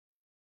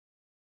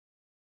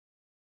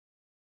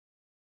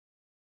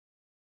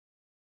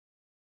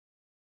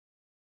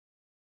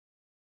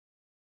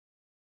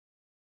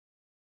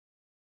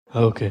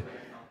Okay.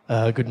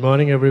 Good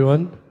morning,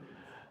 everyone.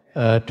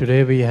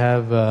 Today we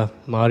have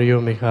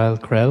Mario Michael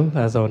Krell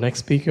as our next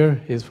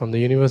speaker. He's from the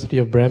University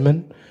of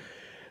Bremen,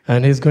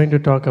 and he's going to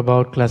talk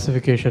about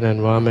classification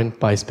environment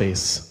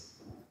pySPACE.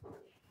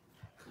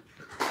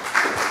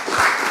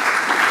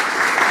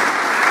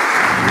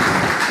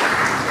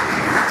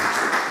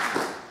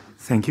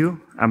 Thank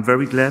you. I'm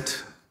very glad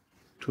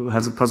to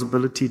have the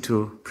possibility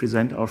to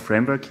present our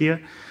framework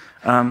here.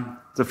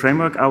 The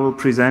framework I will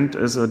present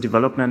is a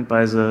development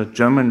by the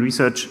German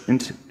Research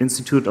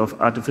Institute of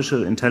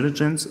Artificial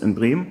Intelligence in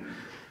Bremen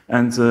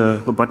and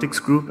the robotics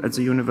group at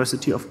the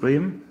University of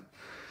Bremen.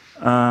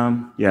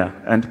 And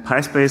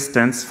pySPACE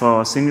stands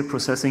for Single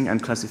Processing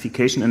and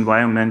Classification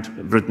Environment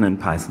written in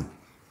Python.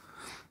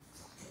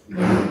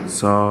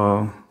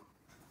 So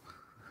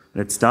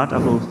let's start. I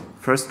will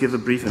first give a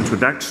brief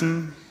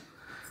introduction,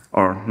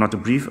 or not a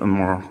brief, a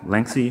more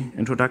lengthy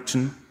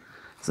introduction.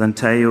 Then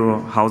tell you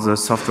how the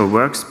software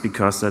works,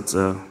 because that's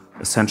an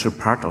essential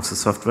part of the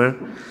software.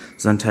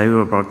 Then tell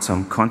you about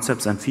some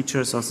concepts and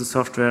features of the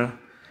software.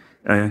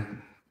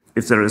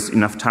 If there is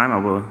enough time, I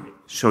will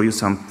show you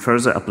some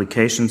further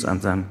applications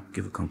and then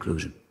give a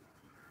conclusion.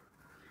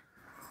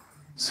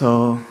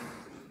 So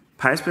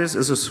pySPACE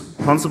is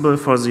responsible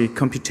for the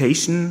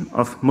computation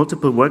of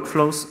multiple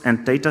workflows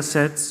and data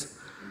sets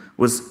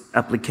with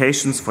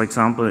applications, for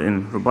example,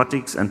 in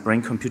robotics and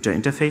brain-computer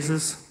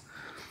interfaces.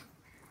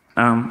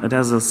 It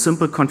has a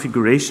simple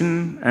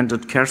configuration, and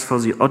it cares for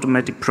the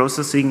automatic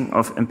processing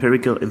of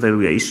empirical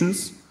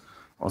evaluations,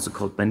 also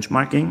called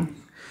benchmarking.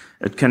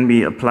 It can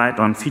be applied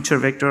on feature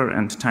vector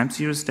and time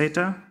series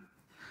data.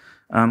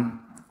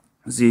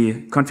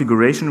 The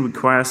configuration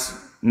requires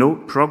no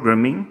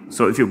programming,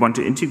 so if you want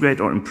to integrate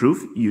or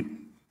improve, you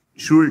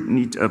sure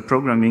need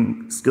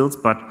programming skills,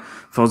 but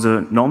for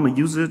the normal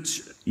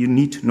usage, you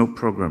need no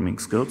programming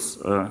skills.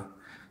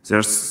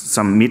 There's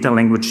some meta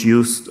language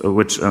used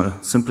which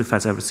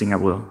simplifies everything. I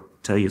will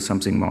tell you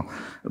something more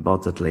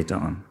about that later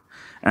on.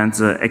 And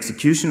the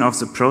execution of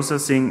the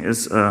processing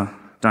is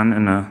done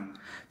in a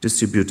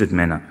distributed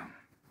manner.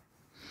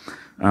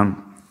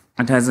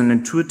 It has an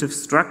intuitive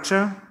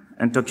structure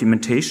and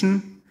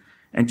documentation,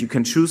 and you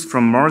can choose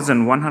from more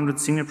than 100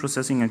 single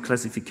processing and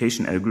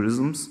classification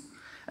algorithms,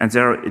 and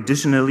there are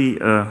additionally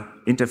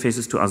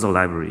interfaces to other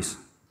libraries.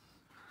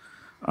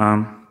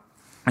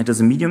 It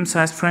is a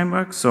medium-sized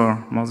framework, so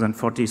more than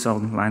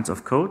 40,000 lines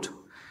of code.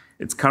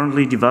 It's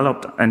currently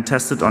developed and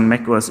tested on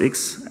Mac OS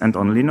X and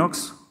on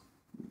Linux.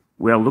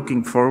 We are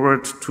looking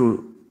forward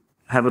to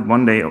have it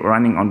one day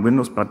running on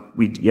Windows, but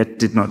we yet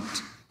did not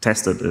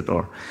test it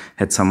or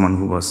had someone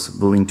who was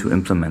willing to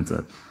implement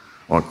it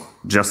or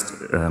just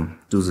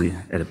do the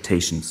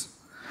adaptations.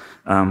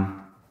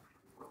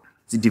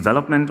 The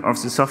development of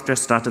the software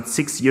started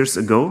 6 years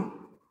ago,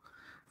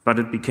 but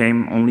it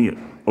became only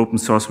open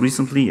source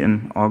recently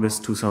in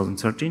August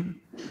 2013.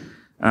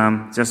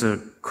 There's a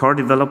core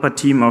developer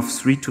team of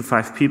 3 to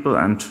 5 people,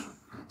 and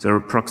there are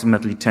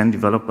approximately 10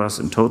 developers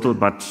in total,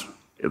 but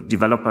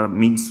developer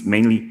means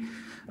mainly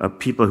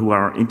people who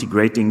are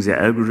integrating their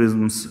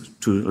algorithms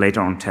to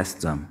later on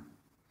test them.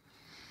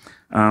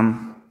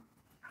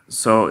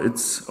 So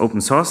it's open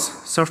source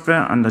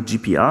software under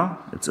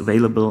GPL. It's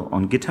available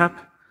on GitHub,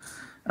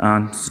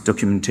 and the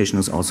documentation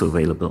is also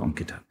available on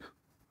GitHub.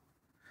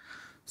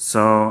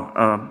 So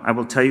I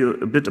will tell you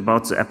a bit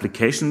about the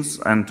applications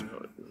and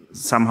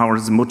somehow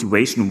the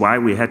motivation why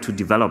we had to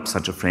develop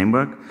such a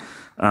framework.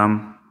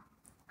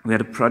 We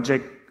had a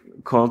project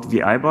called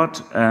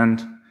VIBot,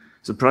 and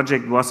the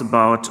project was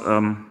about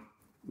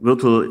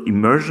virtual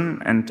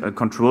immersion and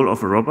control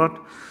of a robot.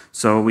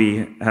 So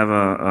we have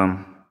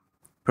a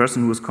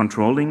person who is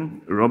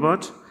controlling a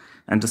robot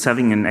and is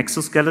having an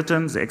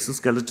exoskeleton. The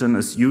exoskeleton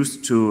is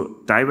used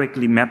to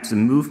directly map the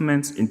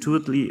movements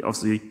intuitively of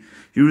the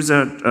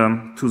user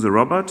to the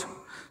robot.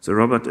 The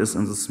robot is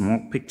in the small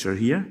picture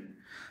here.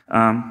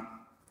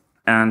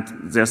 And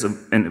there's a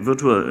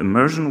virtual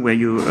immersion where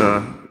you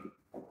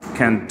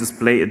can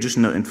display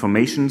additional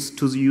informations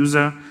to the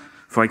user,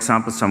 for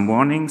example, some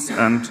warnings.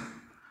 And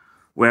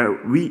where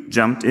we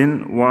jumped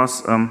in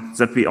was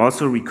that we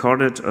also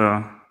recorded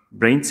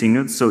brain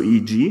signals, so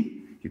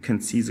EEG. You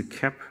can see the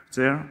cap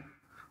there,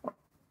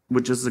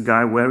 which is the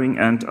guy wearing,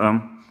 and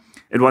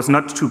it was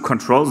not to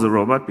control the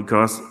robot,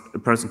 because a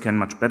person can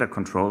much better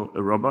control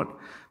a robot,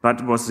 but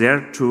it was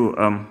there to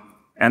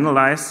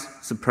analyze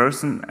the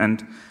person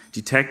and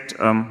detect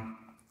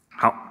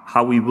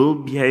how he will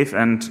behave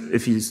and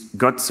if he's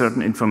got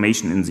certain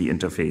information in the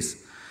interface,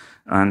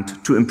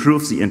 and to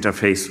improve the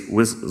interface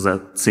with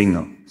that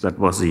signal. That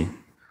was the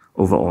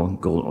overall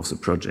goal of the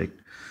project.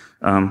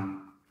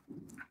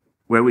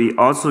 Where we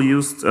also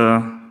used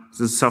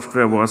this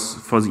software was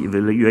for the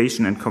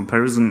evaluation and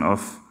comparison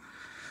of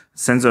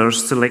sensor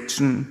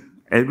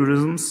selection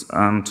algorithms,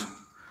 and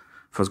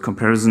for the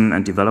comparison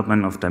and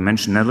development of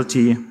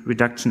dimensionality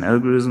reduction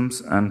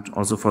algorithms, and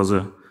also for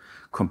the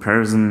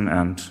comparison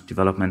and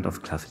development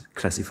of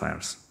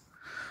classifiers.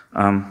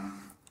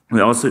 We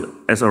also,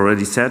 as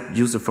already said,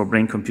 use it for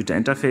brain-computer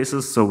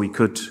interfaces, so we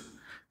could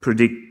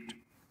predict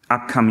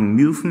upcoming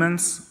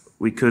movements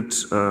we could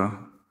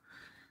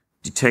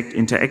detect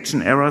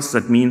interaction errors.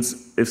 That means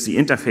if the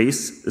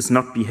interface is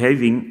not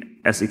behaving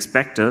as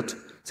expected,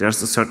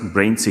 there's a certain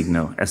brain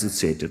signal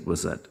associated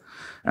with that.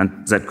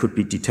 And that could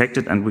be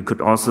detected, and we could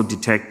also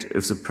detect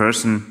if the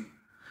person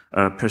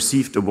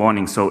perceived a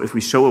warning. So if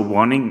we show a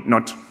warning,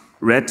 not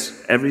read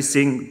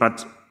everything,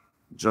 but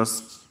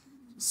just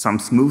some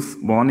smooth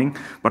warning,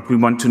 but we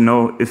want to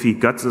know if he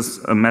got this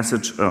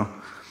message,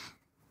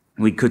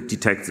 we could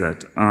detect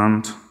that.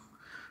 And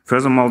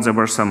furthermore, there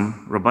were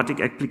some robotic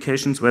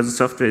applications where the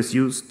software is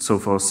used. So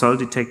for cell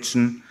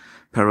detection,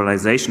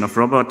 parallelization of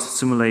robot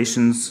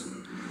simulations,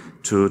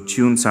 to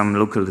tune some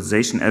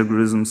localization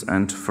algorithms,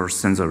 and for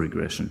sensor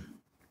regression.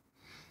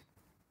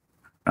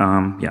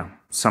 Yeah,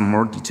 some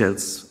more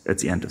details at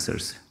the end if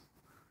there's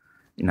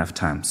enough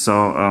time.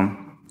 So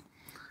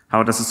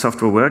how does the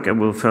software work? I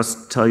will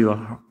first tell you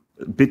a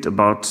bit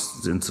about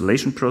the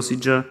installation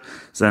procedure,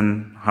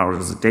 then how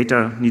the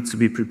data needs to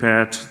be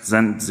prepared,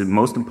 then the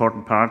most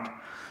important part,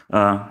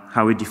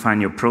 how you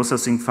define your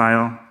processing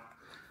file,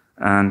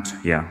 and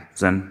yeah,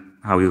 then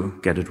how you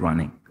get it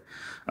running.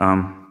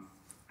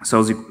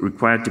 So the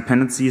required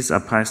dependencies are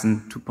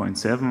Python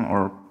 2.7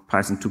 or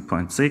Python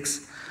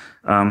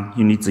 2.6.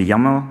 You need the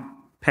YAML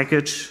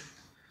package,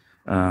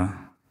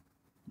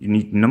 you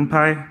need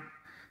NumPy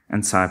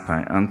and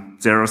SciPy. And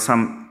there are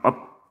some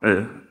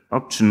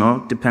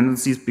optional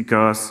dependencies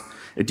because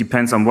it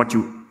depends on what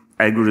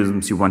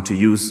algorithms you want to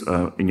use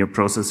in your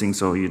processing.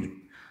 So you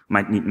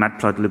might need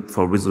matplotlib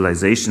for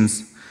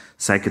visualizations,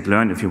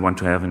 scikit-learn if you want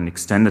to have an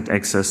extended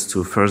access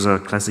to further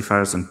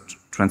classifiers and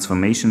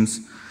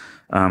transformations.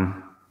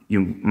 You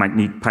might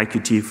need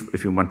pyQt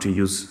if you want to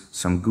use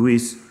some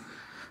GUIs.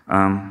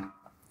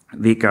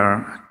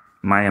 Vega,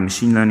 Maya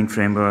machine learning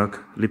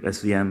framework,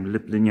 libsvm,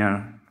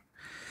 liblinear,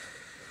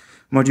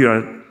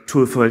 Modular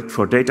Toolkit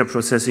for data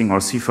processing, or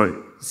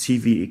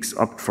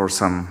CVXOpt for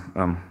some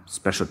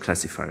special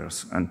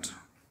classifiers, and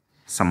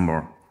some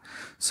more.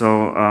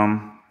 So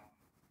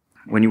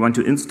when you want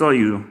to install,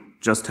 you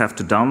just have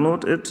to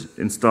download it,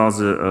 install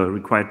the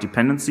required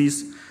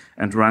dependencies,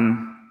 and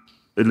run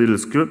a little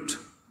script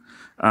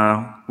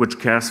which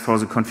cares for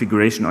the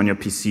configuration on your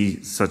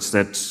PC, such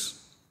that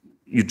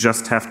you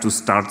just have to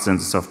start then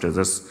the software.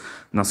 There's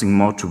nothing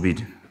more to be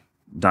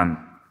done.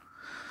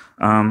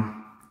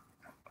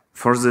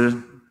 For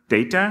the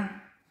data,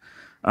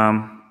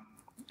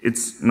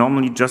 it's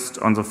normally just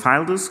on the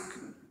file disk,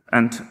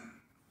 and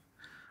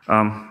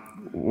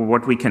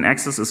what we can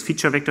access is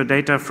feature vector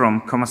data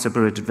from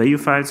comma-separated value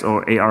files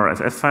or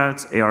ARFF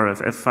files.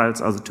 ARFF files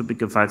are the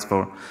typical files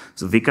for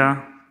the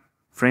Vega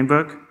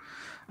framework.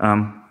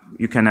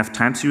 You can have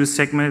time series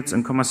segments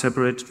in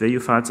comma-separated value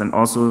files and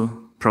also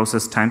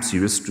process time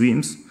series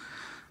streams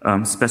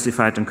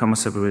specified in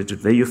comma-separated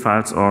value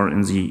files or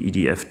in the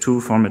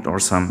EDF2 format or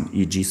some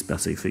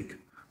EG-specific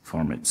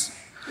formats.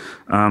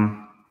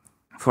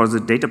 For the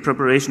data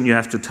preparation, you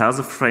have to tell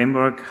the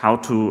framework how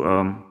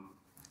to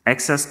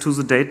access to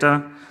the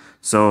data.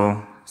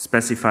 So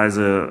specify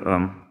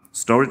the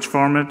storage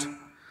format.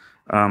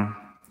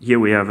 Here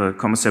we have a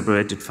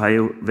comma-separated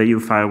value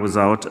file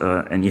without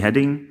any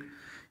heading.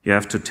 You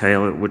have to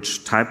tell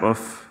which type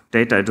of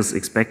data it is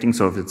expecting,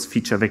 so if it's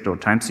feature vector or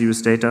time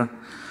series data.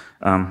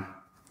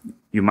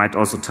 You might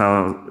also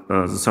tell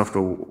the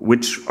software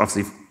which of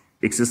the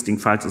existing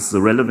files is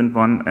the relevant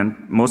one, and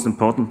most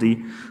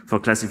importantly, for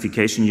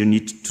classification, you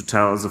need to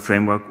tell the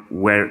framework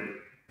where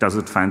does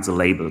it find the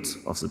labels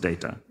of the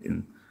data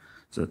in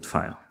that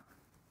file.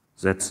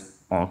 That's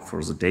all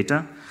for the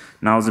data.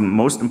 Now the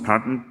most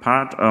important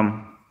part,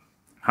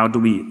 how do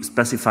we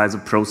specify the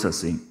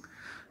processing?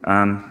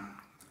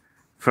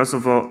 First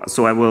of all,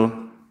 so I will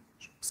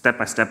step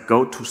by step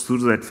go through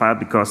that file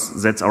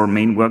because that's our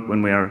main work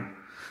when we are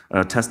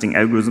testing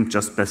algorithms,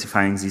 just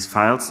specifying these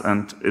files.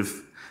 And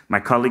if my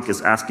colleague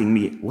is asking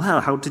me, well,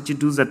 how did you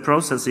do that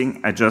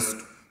processing? I just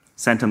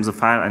send him the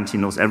file and he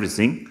knows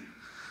everything.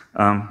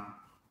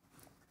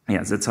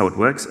 Yeah, that's how it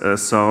works.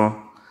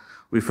 So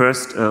we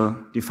first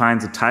define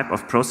the type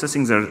of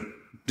processing. There are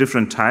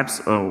different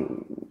types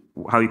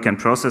how you can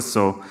process.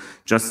 So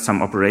just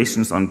some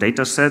operations on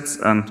data sets.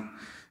 And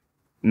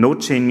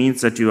node chain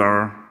means that you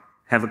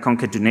have a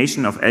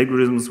concatenation of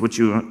algorithms which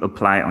you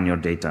apply on your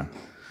data.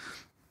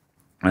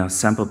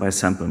 Sample by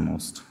sample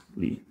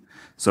mostly.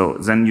 So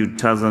then you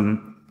tell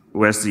them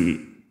where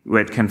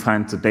it can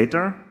find the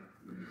data.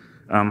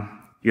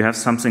 You have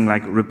something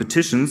like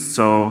repetitions.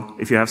 So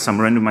if you have some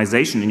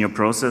randomization in your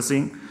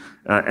processing,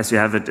 as you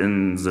have it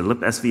in the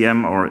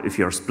libsvm, or if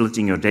you're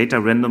splitting your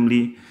data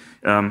randomly,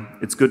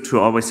 it's good to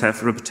always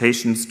have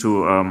repetitions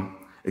to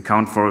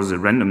account for the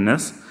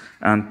randomness.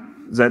 And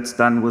that's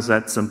done with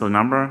that simple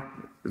number.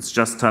 It's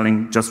just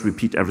telling, just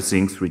repeat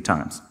everything 3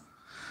 times.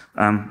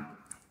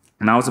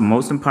 Now the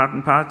most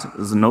important part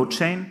is the node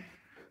chain.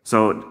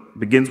 So it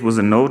begins with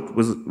a node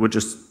which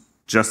is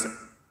just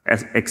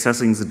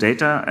accessing the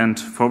data and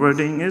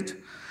forwarding it.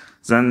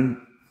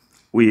 Then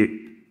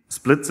we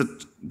split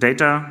the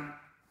data.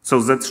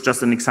 So that's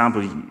just an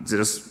example.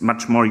 There's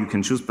much more you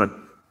can choose, but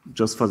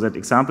just for that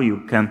example,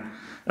 you can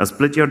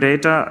split your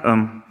data,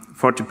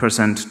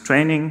 40%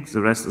 training,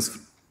 the rest is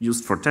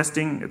used for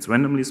testing, it's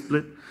randomly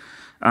split.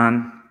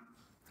 And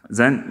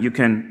then you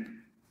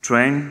can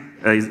train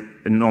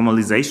a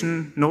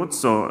normalization node,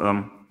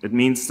 so it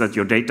means that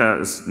your data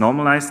is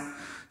normalized.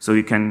 So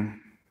you can,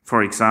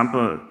 for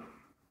example,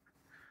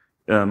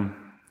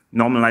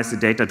 normalize the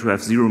data to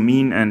have 0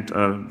 mean and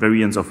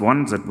variance of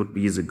 1. That would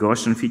be the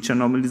Gaussian feature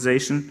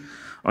normalization.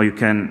 Or you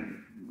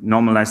can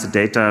normalize the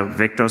data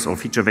vectors or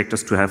feature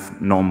vectors to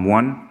have norm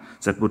 1.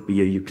 That would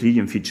be a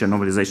Euclidean feature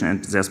normalization,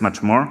 and there's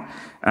much more.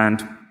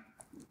 And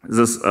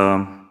this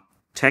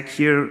tag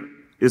here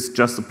is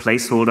just a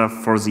placeholder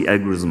for the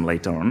algorithm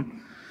later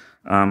on.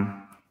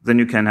 Then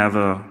you can have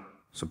a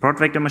support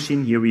vector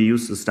machine. Here we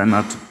use the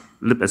standard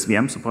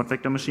libsvm support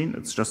vector machine.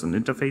 It's just an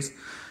interface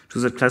to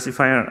that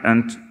classifier,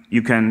 and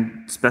you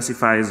can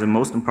specify the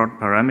most important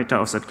parameter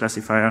of that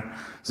classifier,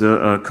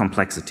 the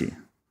complexity.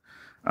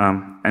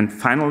 And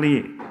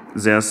finally,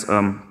 there's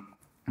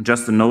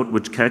just a node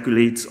which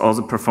calculates all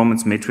the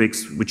performance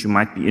metrics which you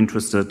might be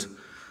interested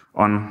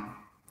on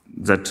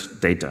that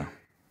data.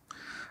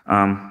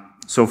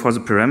 So for the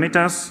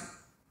parameters,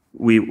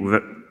 we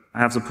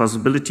have the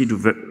possibility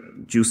to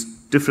use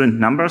different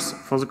numbers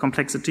for the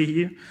complexity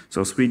here.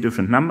 So 3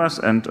 different numbers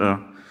and 2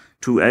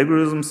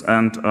 algorithms.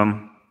 And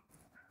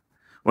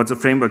what the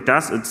framework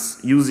does, it's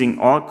using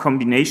all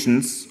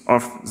combinations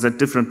of the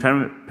different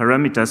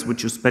parameters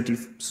which you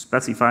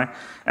specify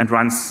and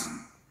runs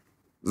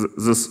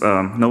this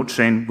node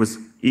chain with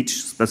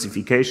each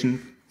specification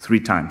 3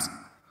 times.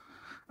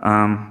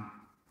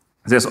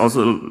 There's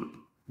also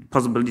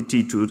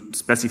possibility to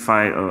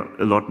specify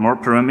a lot more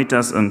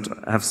parameters and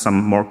have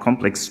some more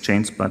complex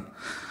chains, but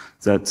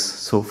that's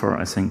so far,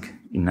 I think,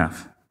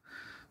 enough.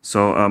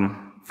 So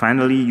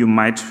finally, you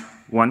might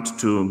want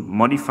to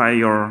modify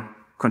your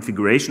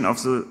configuration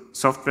of the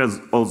software,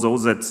 although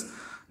that's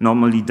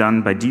normally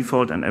done by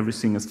default and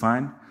everything is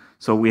fine.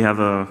 So we have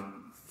a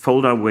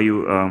folder where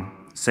you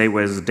say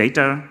where the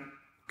data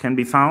can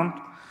be found.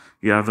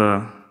 You have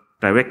a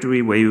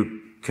directory where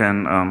you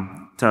can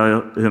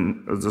tell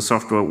the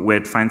software where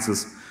it finds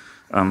its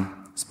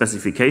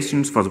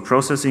specifications for the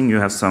processing. You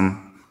have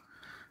some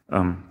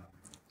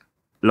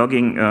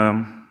logging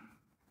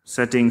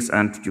settings,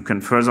 and you can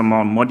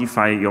furthermore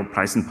modify your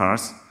Python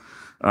parse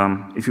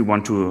if you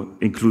want to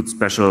include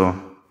special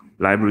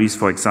libraries.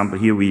 For example,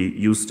 here we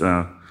used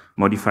a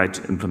modified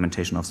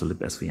implementation of the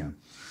libsvm.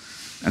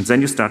 And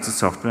then you start the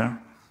software,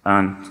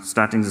 and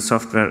starting the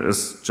software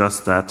is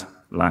just that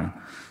line.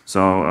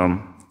 So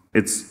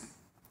it's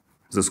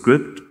the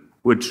script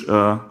which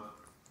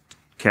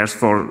cares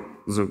for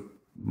the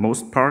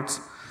most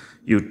parts.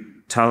 You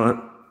tell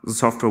the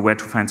software where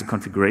to find the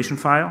configuration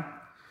file.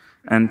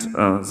 And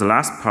the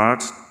last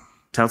part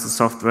tells the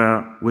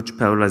software which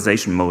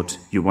parallelization mode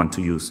you want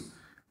to use.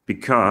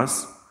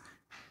 Because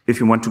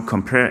if you want to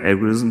compare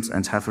algorithms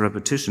and have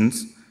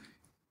repetitions,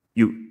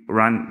 you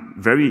run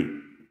very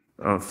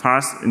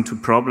fast into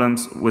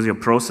problems with your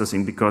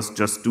processing, because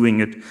just doing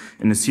it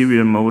in a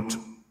serial mode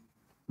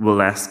will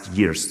last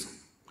years.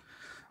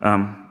 We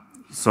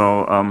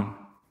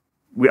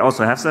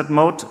also have that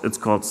mode. It's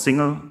called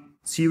single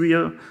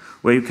serial,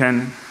 where you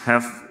can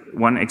have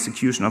one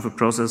execution of a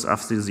process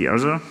after the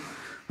other.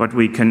 But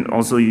we can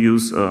also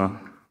use a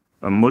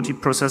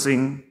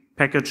multiprocessing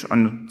package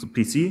on the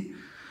PC.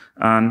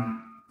 And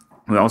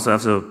we also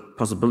have the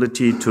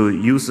possibility to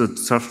use the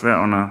software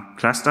on a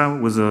cluster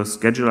with a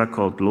scheduler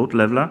called load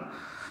leveler.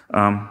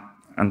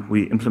 And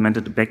we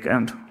implemented a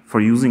backend for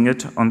using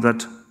it on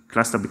that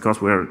cluster, because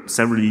we're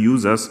several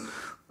users,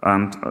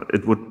 and we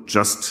would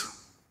just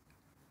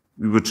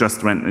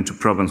run into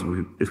problems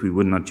if we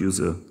would not use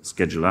a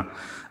scheduler.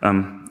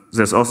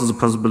 There's also the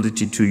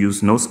possibility to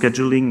use no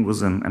scheduling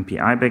with an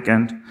MPI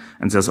backend,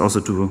 and there's also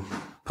the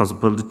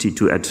possibility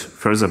to add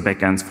further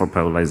backends for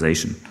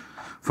parallelization.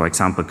 For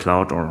example,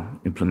 cloud, or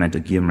implement a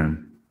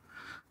Gearman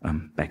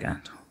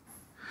backend.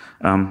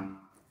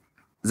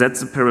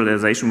 That's the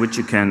parallelization which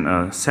you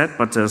can set,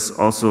 but there's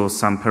also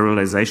some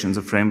parallelization in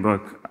the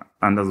framework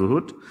under the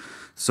hood.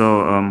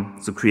 So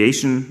the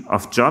creation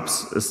of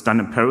jobs is done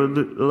in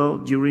parallel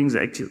during the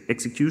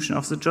execution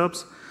of the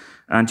jobs.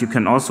 And you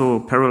can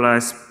also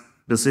parallelize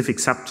specific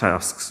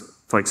subtasks.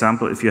 For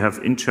example, if you have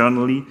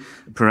internally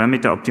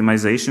parameter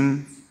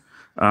optimization,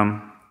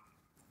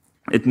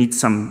 it needs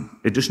some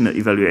additional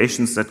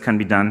evaluations that can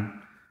be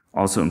done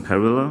also in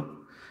parallel.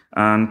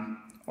 And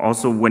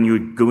also, when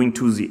you're going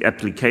to the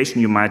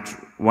application, you might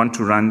want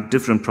to run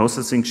different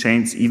processing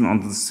chains even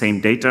on the same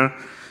data,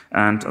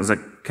 and that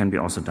can be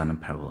also done in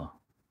parallel.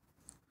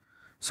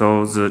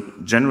 So the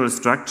general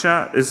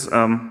structure is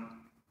mainly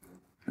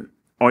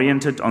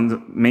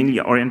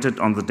oriented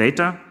on the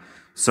data.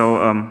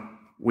 So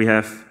we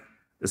have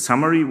a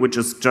summary, which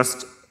is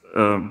just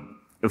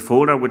a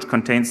folder which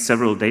contains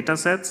several data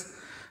sets.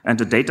 And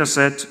the data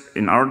set,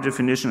 in our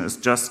definition, is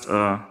just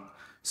a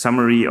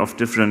summary of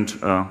different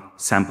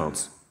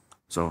samples,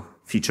 so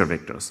feature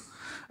vectors.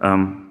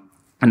 And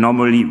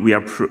normally we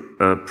are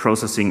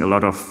processing a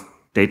lot of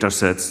data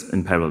sets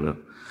in parallel.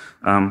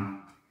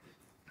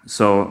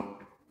 So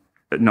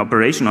an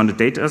operation on the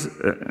data,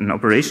 an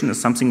operation is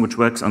something which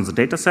works on the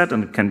data set,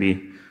 and it can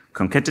be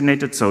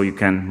concatenated, so you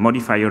can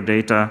modify your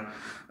data,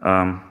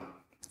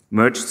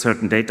 merge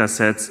certain data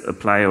sets,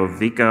 apply a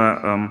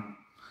Vega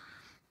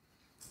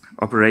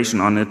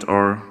operation on it,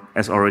 or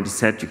as already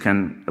said, you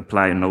can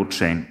apply a node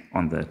chain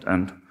on that.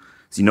 And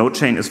the node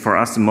chain is for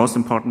us the most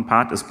important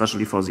part,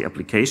 especially for the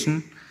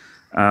application.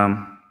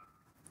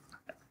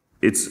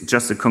 It's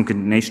just a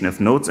concatenation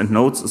of nodes, and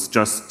nodes is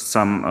just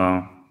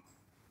some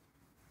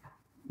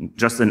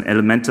just an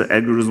elemental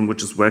algorithm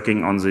which is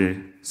working on the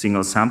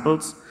single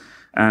samples.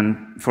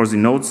 And for the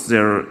nodes,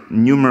 there are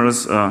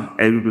numerous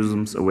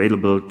algorithms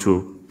available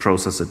to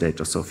process the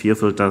data. So field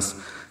filters,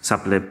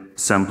 sublab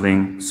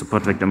sampling,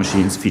 support vector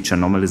machines, feature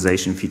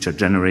normalization, feature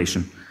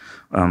generation,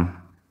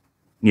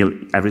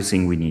 nearly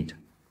everything we need.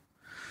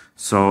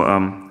 So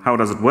how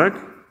does it work?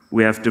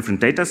 We have different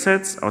data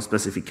sets, our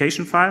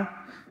specification file,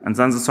 and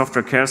then the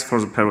software cares for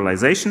the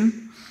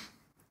parallelization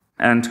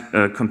and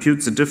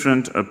computes the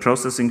different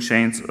processing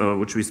chains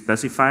which we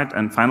specified.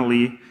 And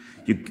finally,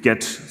 you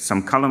get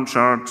some column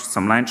chart,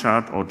 some line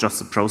chart, or just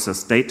the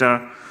processed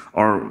data,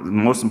 or the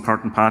most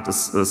important part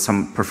is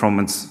some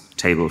performance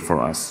table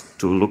for us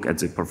to look at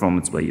the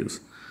performance values.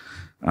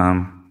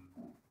 And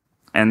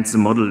the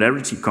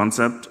modularity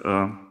concept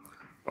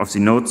of the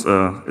nodes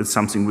is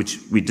something which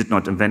we did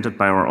not invent it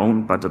by our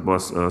own, but it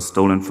was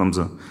stolen from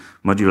the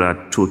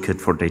Modular Toolkit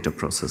for data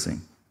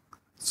processing.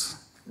 It's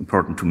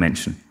important to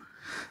mention.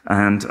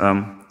 And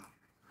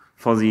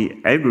for the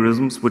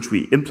algorithms which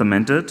we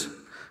implemented,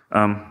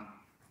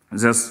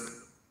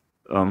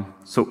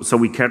 so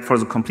we cared for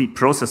the complete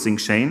processing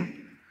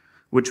chain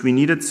which we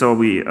needed. So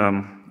we,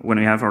 when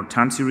we have our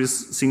time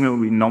series signal,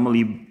 we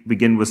normally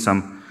begin with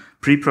some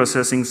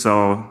pre-processing.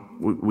 So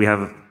we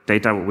have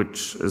data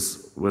which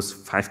is with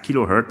 5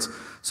 kilohertz.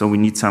 So we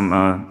need some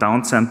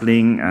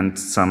downsampling and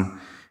some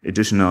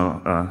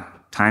additional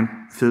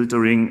time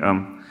filtering.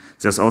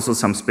 There's also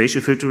some spatial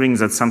filtering.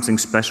 That's something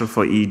special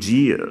for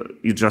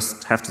EEG. You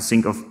just have to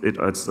think of it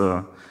as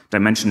a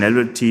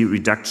dimensionality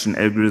reduction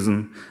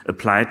algorithm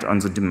applied on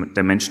the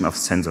dimension of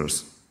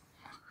sensors.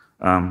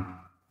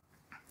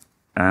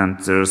 And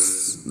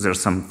there's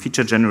some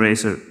feature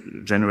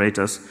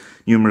generators,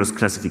 numerous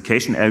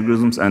classification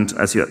algorithms, and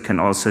as you can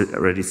also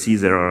already see,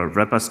 there are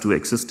wrappers to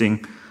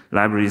existing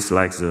libraries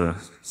like the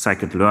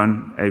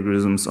scikit-learn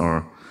algorithms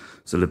or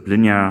the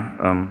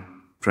liblinear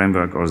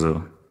framework or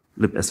the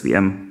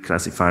libsvm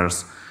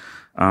classifiers.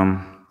 I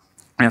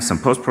have some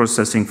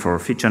post-processing for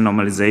feature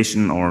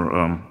normalization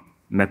or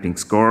mapping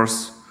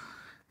scores,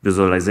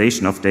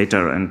 visualization of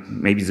data,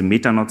 and maybe the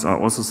meta nodes are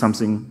also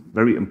something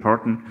very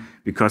important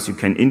because you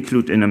can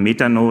include in a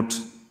meta node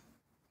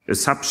a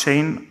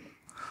subchain,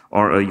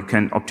 or you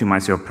can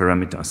optimize your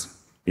parameters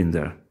in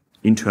there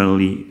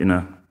internally in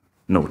a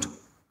node.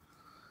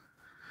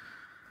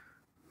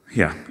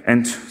 Yeah,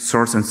 and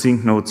source and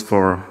sink nodes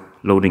for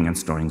loading and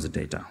storing the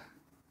data.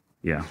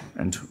 Yeah,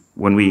 and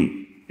when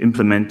we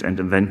implement and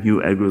invent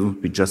new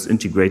algorithms, we just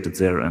integrate it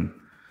there and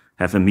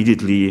have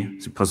immediately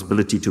the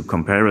possibility to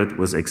compare it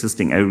with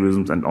existing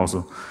algorithms and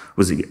also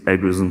with the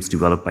algorithms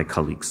developed by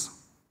colleagues.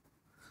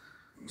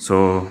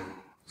 So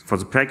for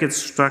the package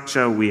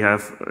structure, we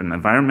have an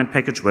environment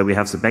package where we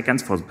have the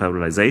backends for the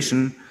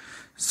parallelization,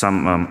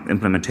 some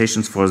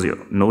implementations for the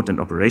node and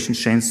operation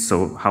chains,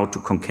 so how to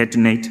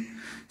concatenate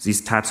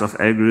these types of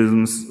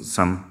algorithms,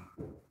 some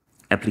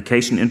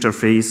application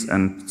interface,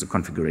 and the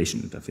configuration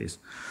interface.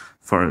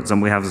 For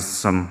example, we have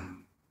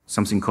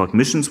something called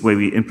missions where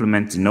we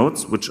implement the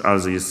nodes, which are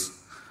these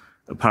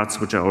parts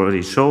which I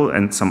already showed,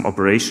 and some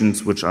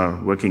operations which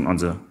are working on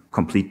the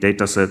complete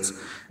data sets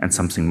and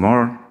something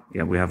more.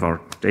 Yeah, we have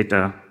our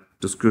data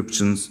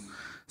descriptions,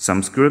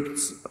 some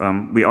scripts.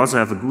 We also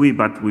have a GUI,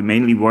 but we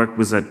mainly work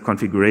with that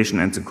configuration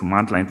and the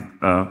command line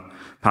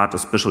part,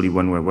 especially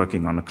when we're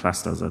working on a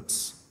cluster.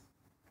 That's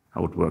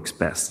how it works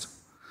best.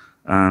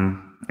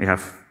 We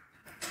have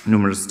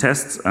numerous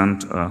tests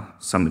and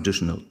some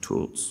additional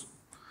tools.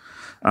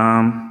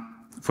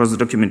 For the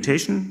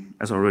documentation,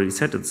 as I already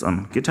said, it's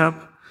on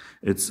GitHub.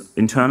 It's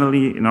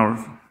internally in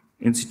our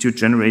institute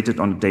generated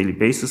on a daily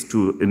basis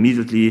to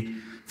immediately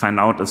find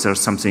out if there's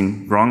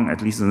something wrong,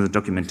 at least in the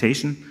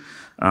documentation.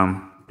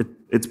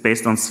 It's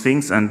based on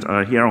Sphinx, and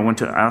here I want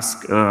to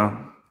ask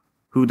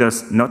who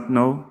does not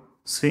know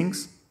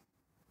Sphinx?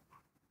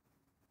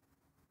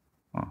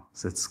 Oh,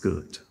 that's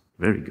good.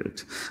 Very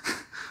good.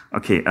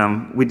 Okay,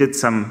 we did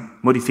some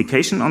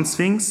modification on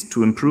Sphinx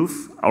to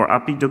improve our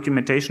API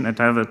documentation and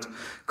have it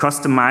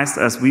customized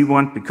as we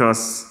want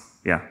because,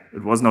 yeah,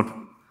 it was not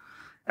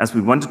as we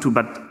wanted to,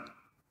 but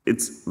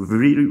it's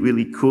really,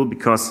 really cool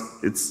because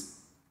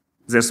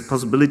there's a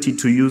possibility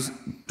to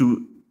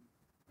do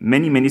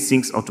many, many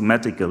things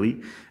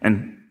automatically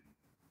and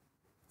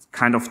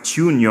kind of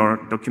tune your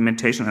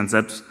documentation, and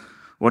that's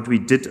what we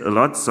did a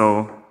lot.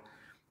 So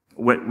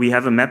we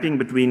have a mapping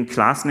between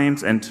class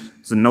names and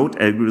the node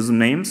algorithm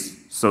names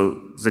so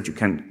that you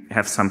can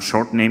have some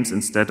short names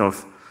instead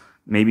of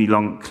maybe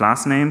long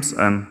class names.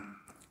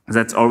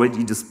 That's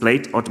already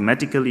displayed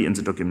automatically in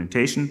the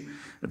documentation.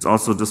 It's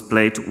also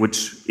displayed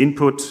which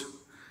input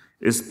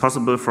is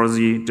possible for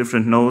the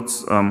different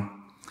nodes.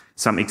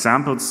 Some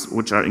examples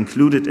which are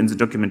included in the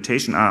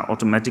documentation are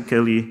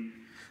automatically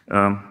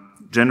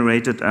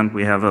generated, and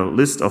we have a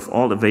list of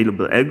all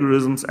available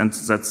algorithms, and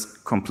that's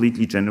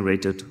completely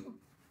generated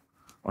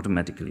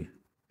automatically.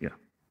 Yeah.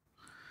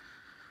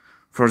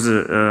 For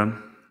the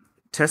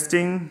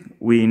testing,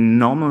 we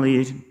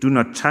normally do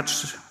not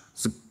touch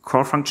the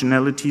core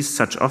functionalities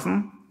such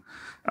often,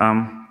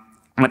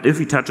 but if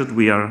we touch it,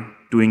 we are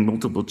doing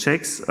multiple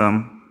checks.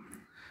 There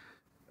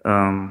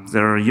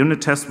are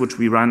unit tests which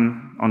we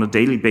run on a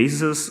daily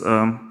basis,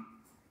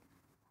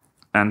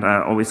 and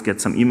I always get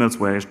some emails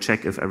where I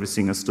check if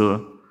everything is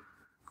still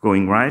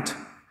going right.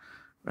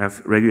 I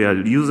have regular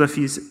user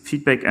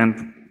feedback,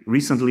 and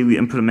recently we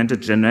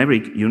implemented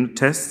generic unit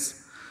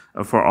tests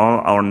for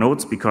all our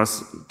nodes,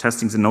 because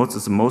testing the nodes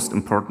is the most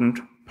important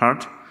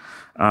part.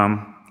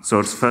 So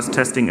it's first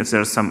testing if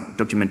there's some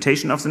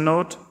documentation of the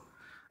node,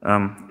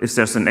 if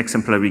there's an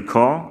exemplary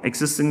call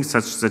existing,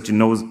 such that you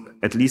know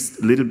at least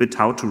a little bit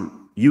how to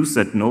use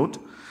that node.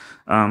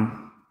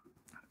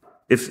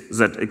 If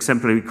that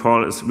exemplary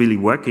call is really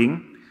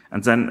working,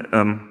 and then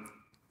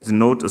the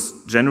node is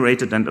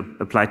generated and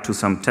applied to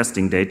some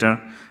testing data,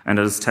 and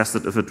it is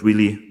tested if it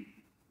really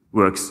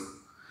works.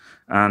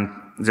 And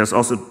there's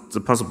also the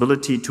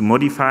possibility to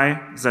modify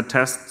that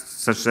test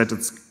such that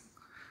it's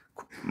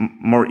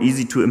more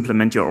easy to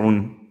implement your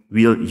own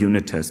real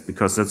unit test,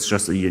 because that's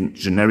just a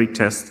generic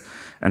test,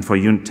 and for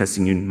unit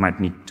testing you might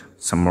need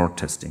some more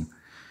testing.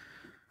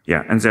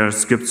 Yeah, and there are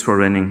scripts for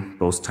running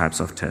both types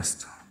of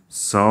tests.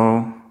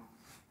 So,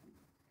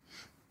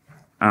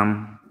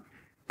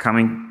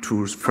 coming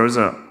to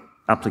further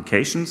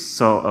applications.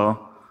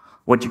 So,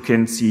 what you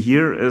can see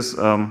here is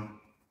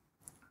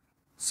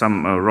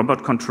some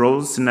robot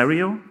control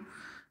scenario.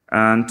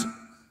 And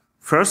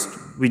first,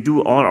 we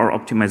do all our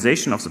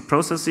optimization of the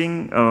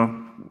processing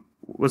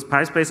with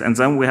pySPACE, and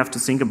then we have to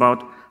think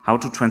about how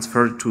to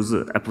transfer it to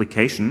the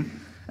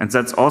application. And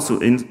that's also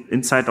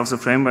inside of the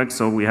framework.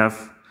 So we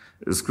have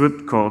a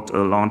script called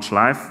launch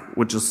live,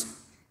 which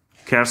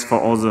cares for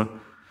all the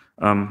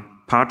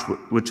parts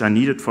which are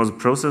needed for the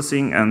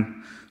processing,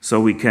 and so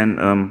we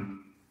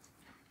can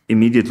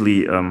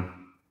immediately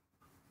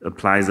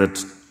apply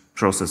that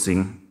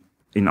processing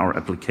in our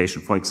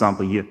application. For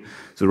example, here,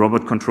 the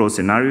robot control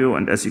scenario,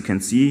 and as you can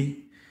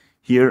see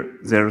here,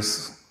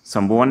 there's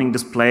some warning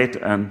displayed,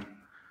 and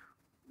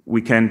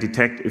we can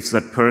detect if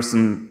that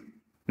person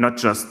not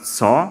just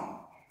saw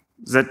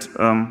that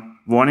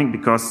warning,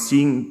 because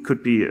seeing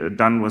could be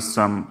done with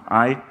some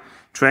eye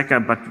tracker,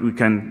 but we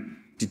can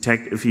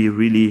detect if he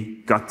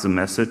really got the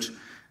message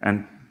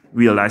and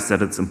realize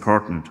that it's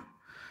important.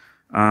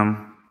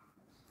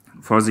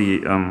 For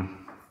the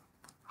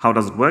how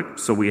does it work?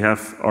 So we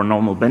have our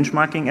normal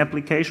benchmarking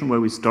application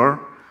where we store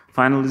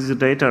finally the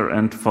data,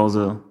 and for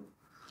the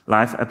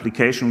live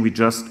application we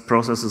just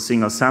process a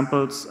single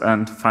samples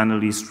and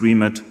finally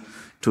stream it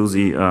to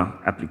the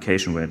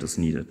application where it is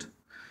needed.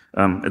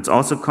 It's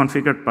also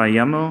configured by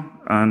YAML,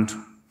 and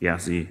yeah,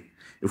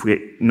 if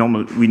we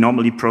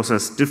normally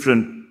process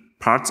different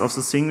parts of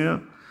the signal,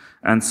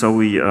 and so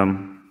we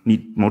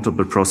need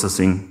multiple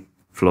processing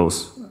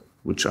flows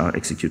which are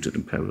executed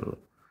in parallel.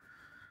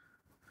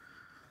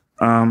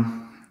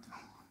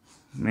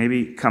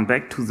 Maybe come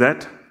back to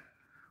that.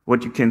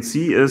 What you can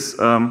see is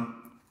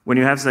when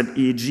you have that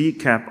EEG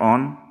cap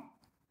on,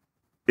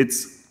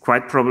 it's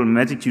quite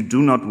problematic. You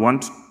do not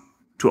want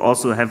to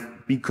also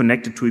be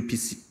connected to a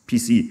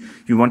PC.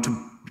 You want to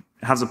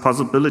have the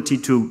possibility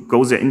to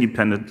go there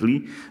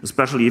independently,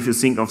 especially if you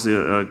think of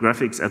the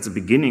graphics at the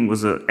beginning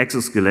with the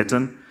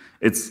exoskeleton.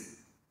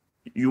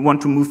 You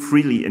want to move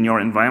freely in your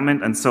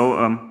environment, and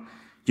so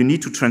you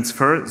need to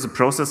transfer the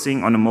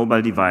processing on a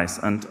mobile device.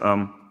 And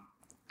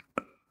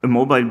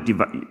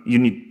you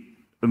need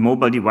a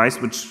mobile device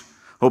which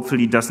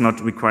hopefully does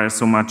not require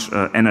so much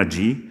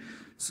energy.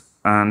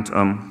 And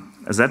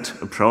that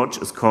approach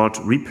is called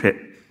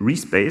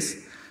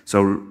respace,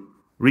 so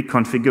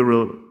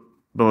reconfigurable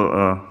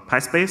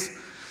pySPACE.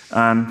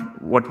 And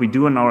what we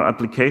do in our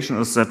application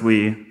is that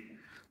we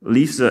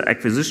leave the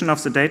acquisition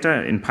of the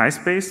data in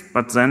pySPACE,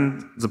 but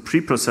then the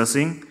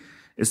pre-processing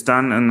is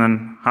done in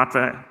a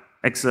hardware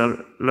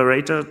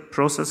accelerated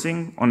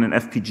processing on an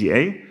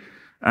FPGA.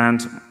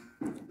 And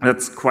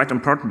that's quite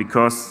important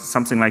because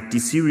something like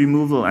DC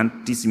removal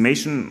and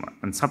decimation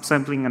and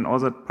subsampling and all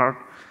that part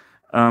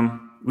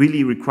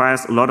really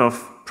requires a lot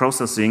of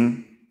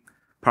processing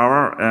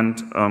power.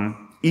 And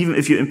even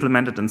if you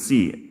implement it in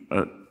C,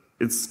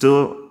 it's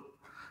still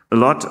a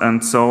lot.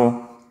 And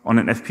so on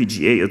an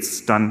FPGA,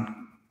 it's done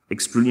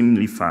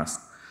extremely fast.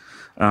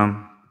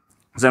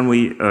 Then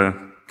we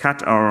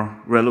cut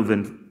our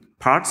relevant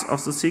parts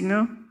of the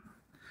signal,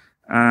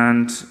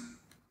 and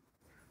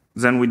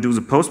then we do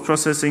the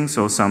post-processing,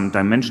 so some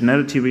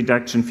dimensionality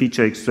reduction,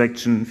 feature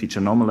extraction, feature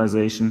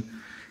normalization,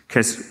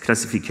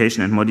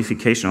 classification and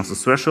modification of the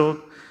threshold,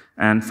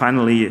 and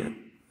finally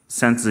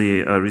send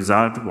the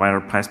result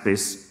via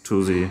pySPACE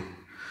to the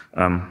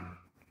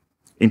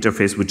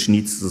interface which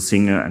needs the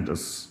signal and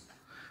is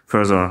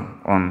further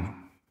on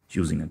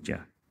using it.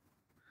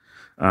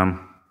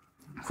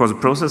 For the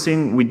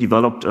processing, we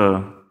developed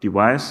a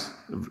device,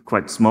 a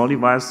quite small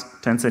device,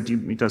 10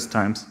 centimeters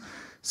times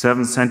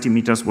 7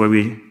 centimeters, where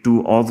we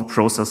do all the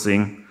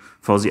processing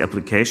for the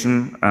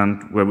application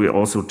and where we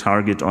also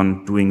target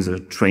on doing the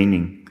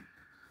training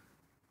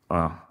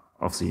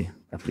of the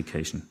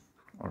application.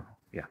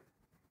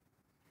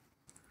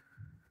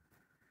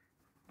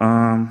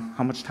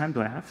 How much time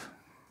do I have?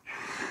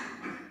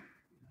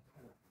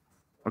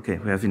 Okay,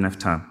 we have enough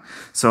time.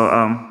 So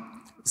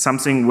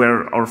something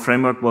where our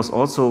framework was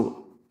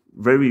also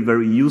very,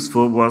 very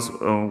useful was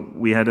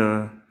we had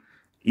a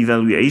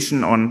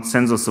evaluation on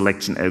sensor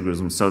selection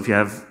algorithms. So if you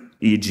have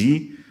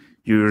EEG,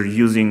 you're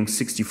using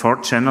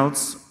 64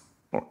 channels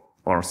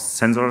or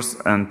sensors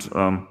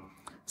and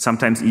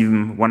sometimes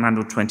even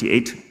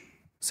 128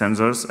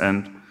 sensors.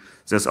 And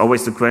there's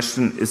always the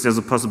question, is there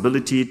a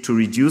possibility to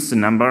reduce the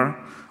number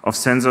of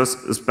sensors,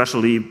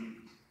 especially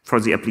for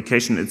the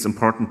application? It's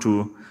important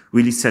to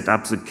really set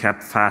up the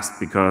cap fast,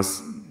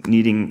 because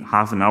needing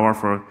half an hour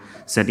for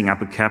setting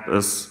up a cap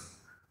is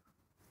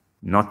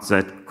not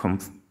that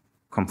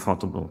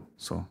comfortable.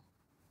 So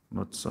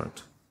not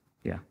that,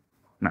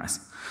 nice.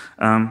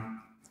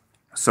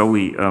 So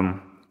we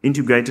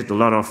integrated a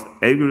lot of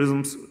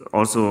algorithms,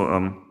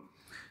 also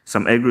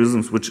some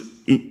algorithms which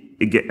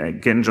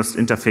again just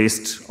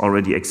interfaced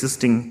already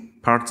existing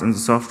parts in the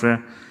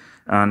software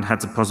and had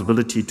the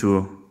possibility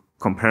to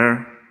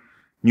compare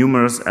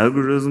numerous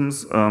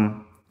algorithms.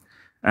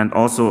 And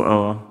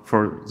also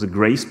for the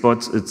gray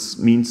spots,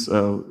 it means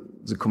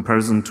the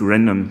comparison to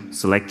random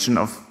selection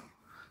of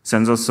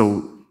sensors.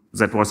 So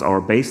that was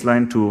our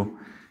baseline to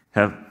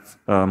have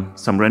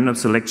some random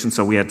selection.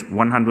 So we had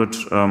 100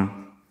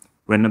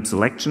 random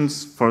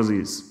selections for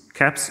these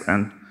caps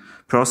and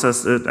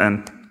processed it,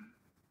 and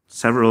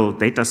several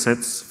data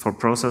sets for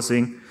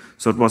processing.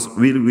 So it was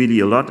really, really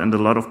a lot, and a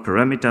lot of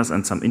parameters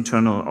and some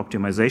internal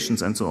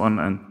optimizations and so on.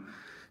 And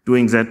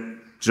doing that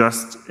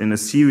just in a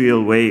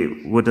serial way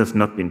would have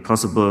not been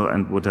possible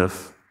and would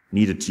have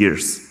needed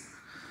years.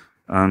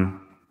 And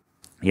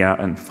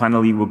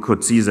finally we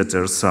could see that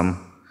there's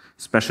some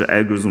special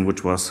algorithm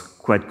which was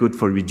quite good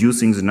for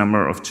reducing the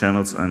number of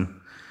channels, and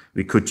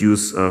we could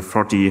use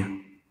 40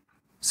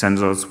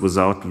 sensors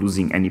without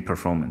losing any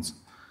performance.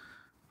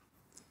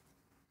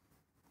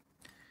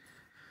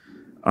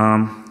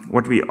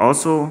 What we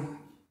also,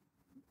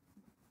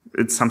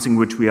 it's something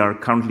which we are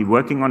currently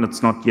working on.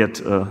 It's not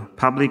yet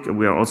public.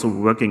 We are also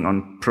working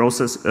on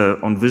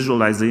on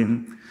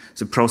visualizing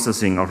the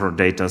processing of our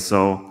data.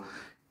 So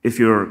if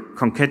you're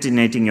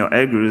concatenating your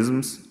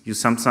algorithms, you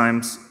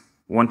sometimes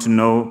want to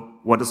know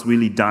what is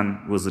really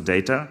done with the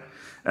data.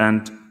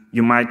 And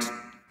you might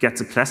get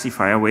the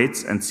classifier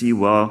weights and see,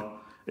 well,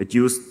 it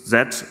used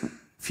that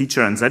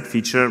feature and that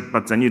feature,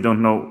 but then you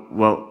don't know,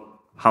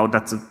 well, how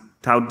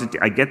did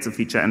I get the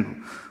feature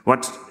and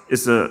what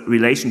is the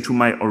relation to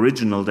my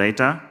original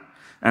data?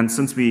 And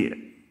since we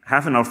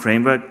have in our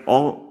framework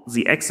all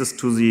the access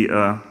to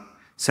the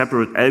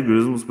separate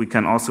algorithms, we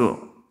can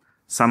also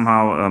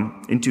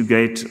somehow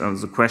integrate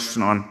the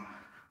question on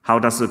how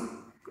does the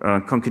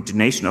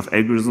concatenation of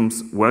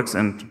algorithms works.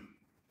 And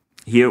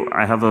here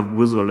I have a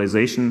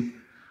visualization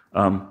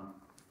on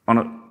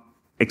an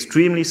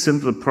extremely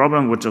simple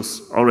problem, which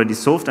is already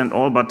solved and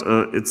all, but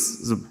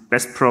it's the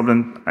best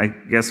problem, I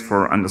guess,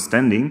 for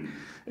understanding.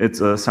 It's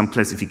some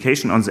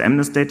classification on the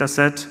MNIST data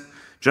set,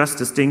 just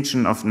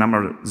distinction of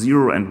number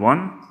 0 and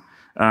 1.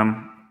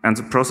 And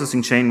the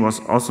processing chain was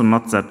also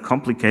not that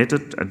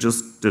complicated. I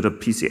just did a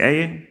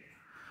PCA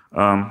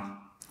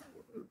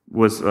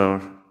with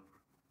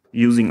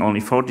using only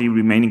 40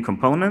 remaining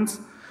components.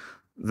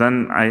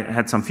 Then I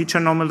had some feature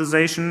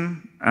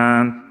normalization,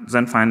 and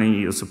then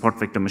finally a support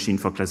vector machine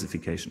for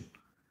classification.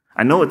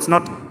 I know it's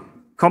not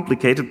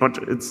complicated, but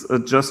it's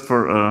just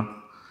for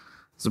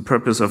the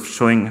purpose of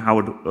showing how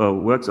it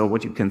works or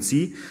what you can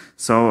see.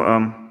 So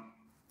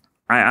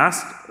I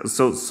asked,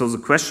 so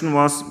the question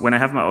was, when I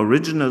have my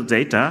original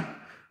data,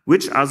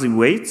 which are the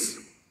weights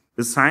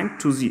assigned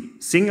to the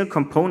single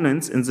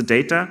components in the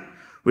data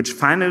which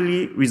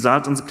finally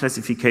result in the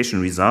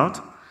classification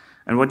result?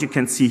 And what you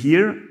can see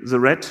here, the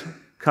red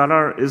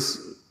color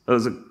is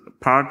the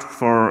part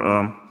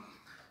for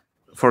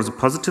the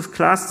positive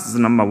class, the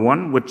number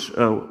 1, which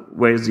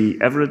where the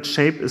average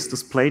shape is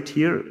displayed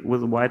here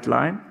with a white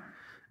line.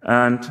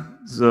 And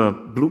the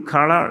blue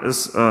color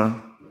is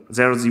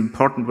there are the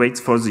important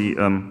weights for the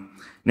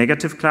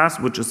negative class,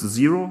 which is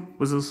 0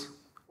 with this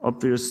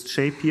obvious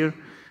shape here.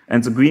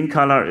 And the green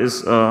color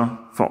is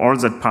for all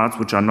that parts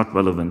which are not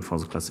relevant for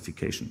the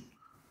classification.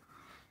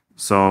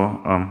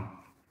 So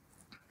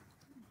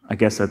I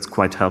guess that's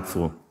quite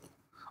helpful.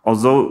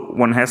 Although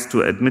one has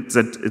to admit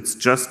that it's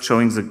just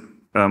showing the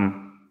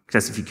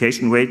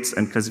classification weights,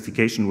 and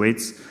classification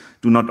weights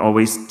do not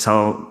always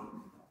tell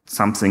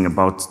something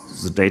about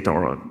the data,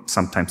 or are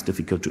sometimes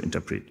difficult to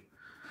interpret.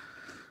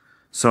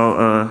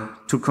 So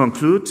to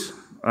conclude,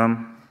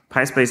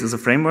 pySPACE is a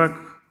framework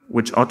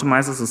which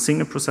optimizes the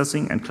signal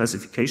processing and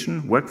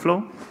classification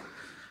workflow.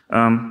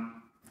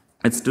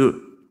 It's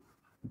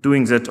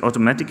doing that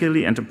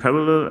automatically and in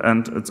parallel,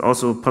 and it's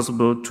also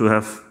possible to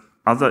have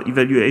other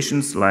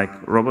evaluations like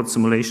robot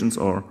simulations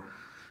or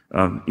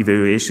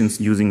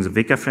evaluations using the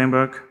Weka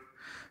framework.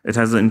 It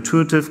has an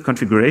intuitive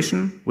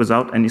configuration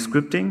without any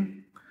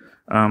scripting,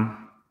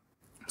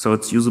 so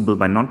it's usable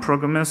by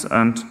non-programmers,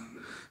 and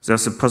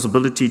there's a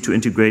possibility to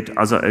integrate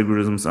other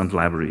algorithms and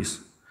libraries.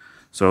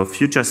 So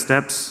future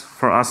steps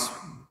for us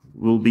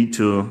will be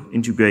to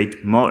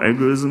integrate more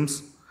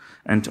algorithms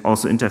and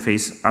also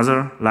interface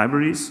other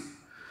libraries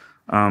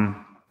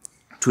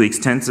to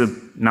extend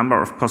the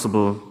number of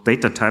possible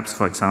data types,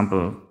 for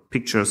example,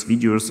 pictures,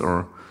 videos,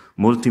 or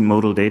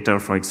multimodal data,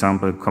 for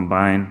example,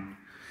 combine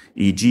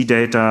EEG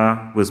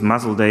data with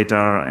muscle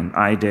data and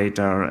eye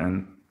data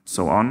and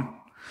so on.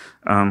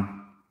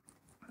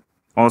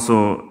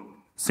 Also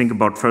think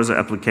about further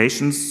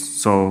applications,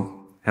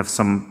 so have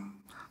some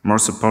more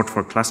support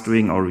for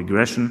clustering or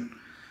regression.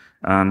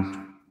 And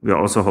we are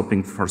also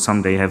hoping for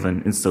someday have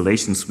an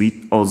installation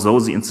suite, although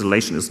the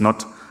installation is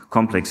not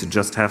complex. You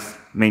just have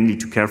mainly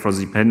to care for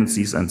the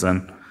dependencies and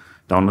then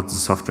download the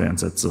software, and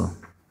that's the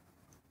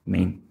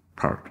main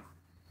part.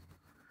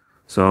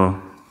 So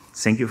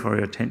thank you for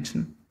your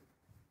attention.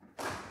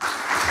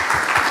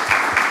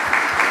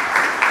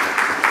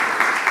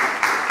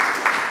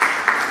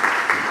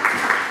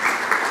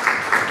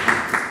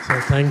 So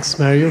thanks,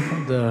 Mario, for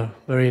the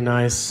very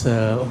nice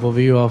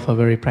overview of a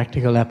very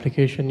practical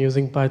application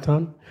using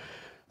Python.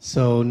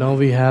 So now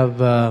we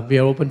are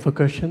open for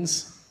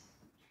questions.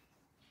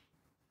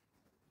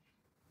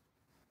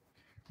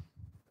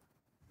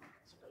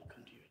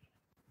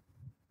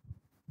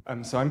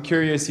 So I'm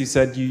curious, you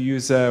said you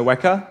use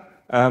Weka.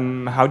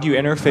 How do you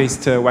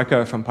interface to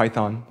Weka from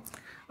Python?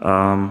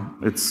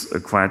 It's a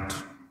quite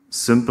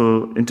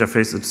simple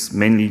interface. It's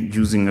mainly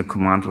using a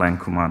command line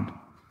command.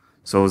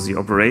 So the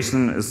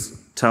operation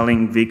is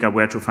telling Weka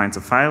where to find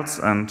the files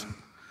and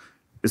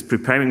is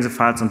preparing the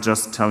files and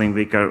just telling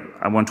Weka,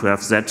 I want to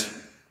have that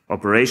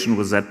operation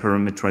with that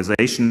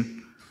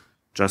parameterization.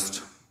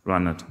 Just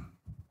run it.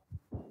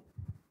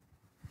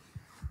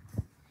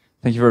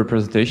 Thank you for the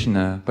presentation.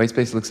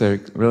 pySPACE looks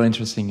like a really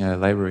interesting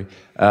library.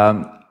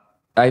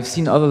 I've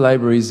seen other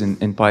libraries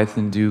in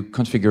Python do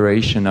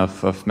configuration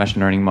of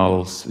machine learning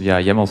models via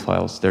YAML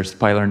files. There's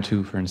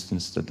PyLearn2, for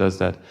instance, that does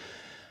that.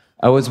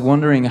 I was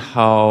wondering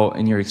how,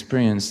 in your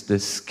experience,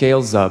 this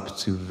scales up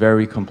to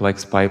very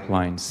complex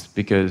pipelines,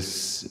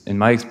 because in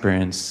my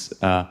experience,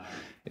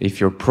 if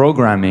you're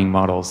programming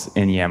models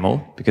in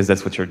YAML, because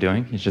that's what you're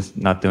doing, you're just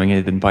not doing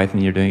it in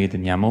Python, you're doing it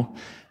in YAML,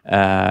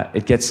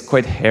 it gets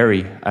quite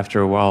hairy after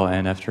a while,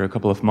 and after a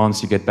couple of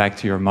months, you get back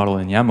to your model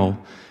in YAML.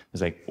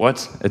 It's like,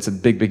 what? It's a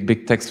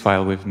big text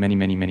file with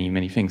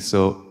many things.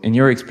 So, in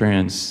your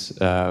experience,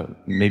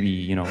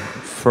 maybe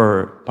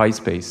for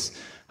pySPACE,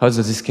 how does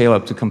this scale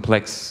up to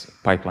complex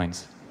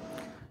pipelines?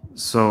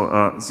 So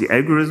the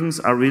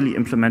algorithms are really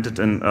implemented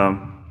in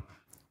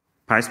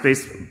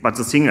pySPACE, but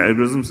the single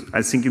algorithms,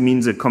 I think you mean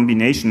the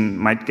combination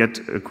might get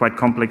quite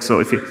complex. So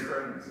if you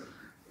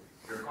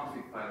your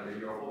config file,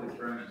 your whole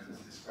experiment is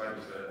described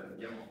as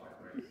a YAML file,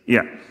 right?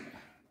 Yeah,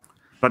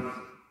 but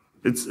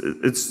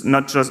it's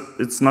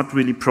not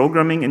really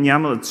programming in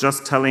YAML. It's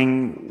just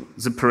telling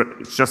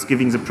it's just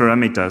giving the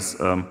parameters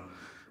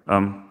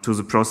to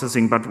the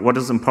processing. But what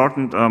is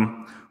important,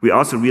 we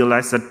also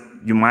realize that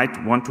you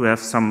might want to have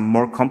some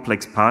more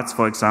complex parts.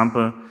 For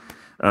example,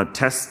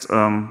 test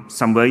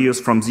some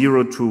values from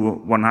 0 to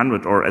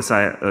 100, or as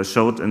I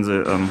showed in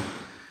the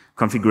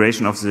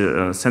configuration of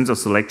the sensor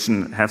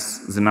selection, have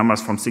the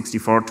numbers from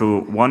 64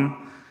 to 1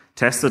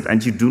 tested,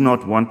 and you do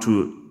not want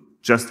to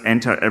just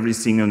enter every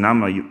single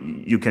number.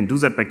 You can do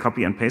that by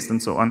copy and paste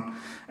and so on.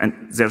 And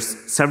there's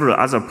several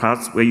other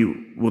parts where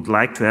you would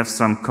like to have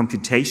some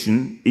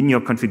computation in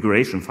your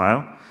configuration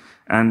file.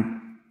 And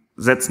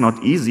that's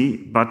not easy,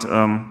 but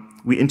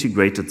we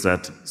integrated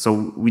that.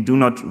 So we do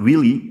not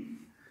really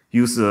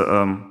use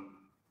the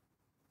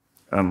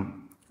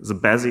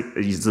basic,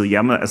 the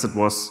YAML as it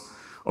was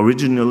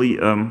originally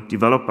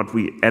developed, but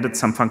we added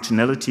some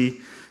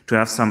functionality to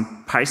have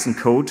some Python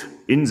code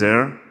in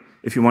there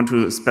if you want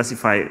to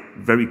specify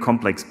very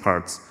complex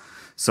parts.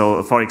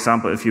 So, for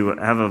example, if you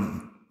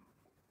have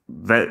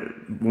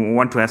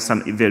want to have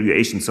some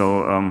evaluation,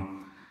 so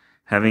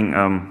having,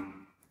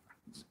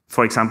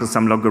 for example,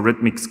 some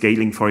logarithmic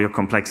scaling for your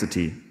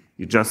complexity,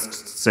 you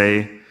just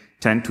say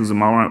 10 to the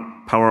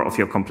power of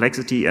your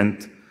complexity,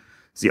 and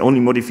the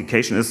only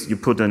modification is you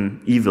put an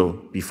evil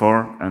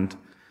before, and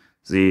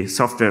the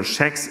software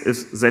checks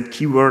if that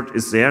keyword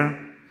is there,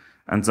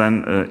 and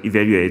then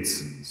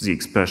evaluates the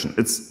expression.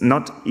 It's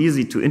not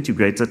easy to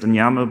integrate that in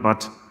YAML,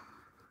 but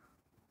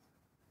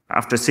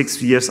after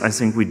 6 years, I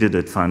think we did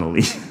it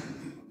finally.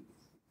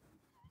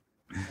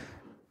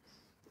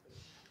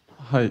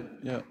 Hi,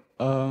 yeah.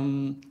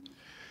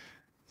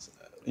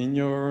 In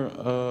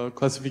your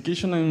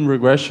classification and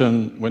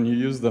regression, when you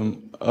use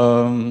them,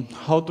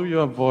 how do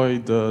you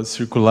avoid the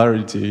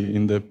circularity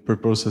in the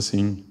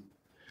preprocessing?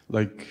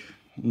 Like,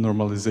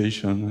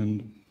 normalization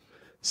and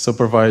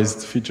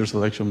supervised feature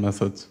selection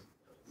methods.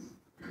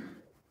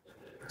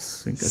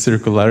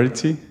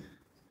 Circularity.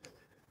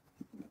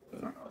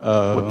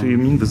 What do you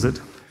mean with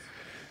it?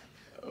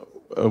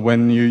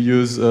 When you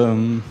use,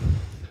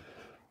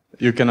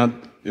 you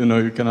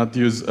cannot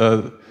use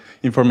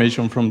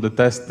information from the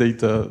test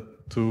data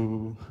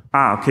to.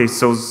 Okay.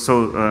 So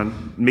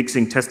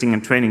mixing testing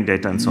and training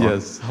data and so on.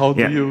 Yes. How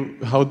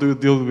do you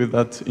deal with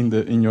that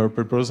in your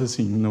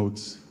preprocessing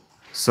nodes?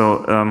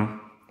 So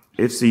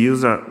if the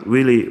user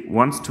really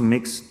wants to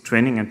mix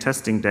training and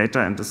testing data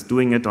and is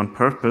doing it on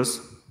purpose,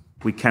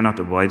 we cannot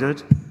avoid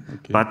it.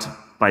 Okay. But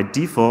by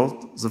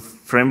default, the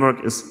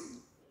framework is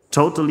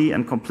totally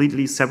and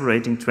completely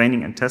separating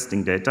training and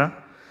testing data.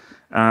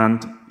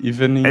 And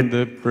even in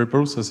the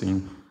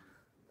preprocessing?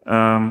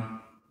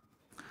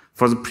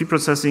 For the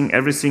preprocessing,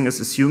 everything is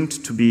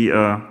assumed to be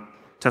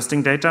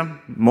testing data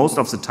most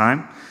of the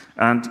time.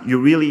 And you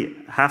really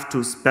have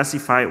to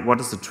specify what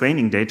is the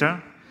training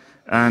data.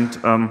 And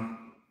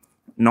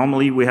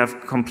normally we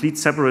have complete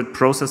separate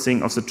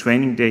processing of the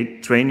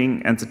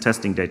training and the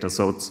testing data.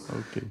 So it's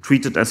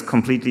treated as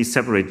completely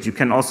separate. You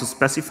can also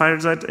specify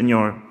that in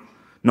your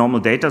normal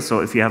data.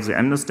 So if you have the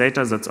MNIST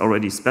data, that's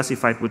already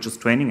specified which is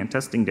training and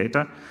testing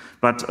data.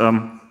 But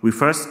we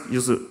first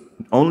use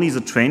only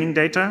the training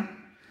data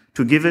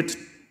to give it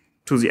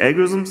to the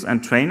algorithms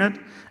and train it.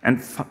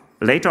 And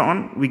later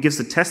on, we give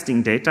the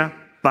testing data,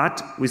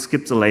 but we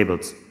skip the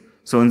labels.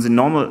 So in the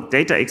normal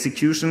data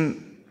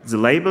execution, the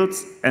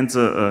labels and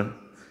the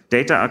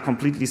data are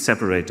completely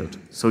separated.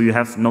 So you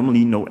have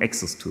normally no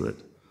access to it.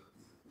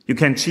 You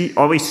can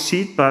always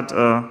cheat, but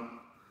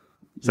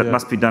that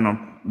must be done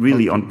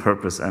on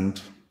purpose,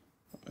 and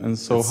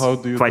so how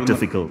do you quite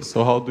difficult.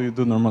 So how do you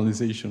do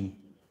normalization,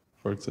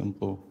 for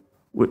example?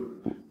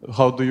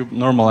 How do you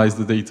normalize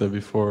the data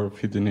before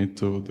feeding it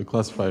to the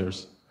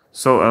classifiers?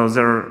 So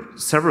there are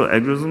several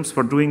algorithms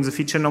for doing the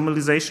feature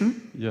normalization.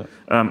 Yeah.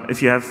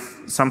 If you have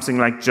something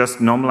like just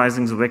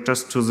normalizing the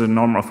vectors to the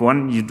norm of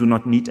 1, you do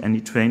not need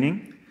any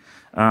training.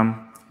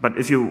 But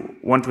if you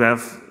want to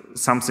have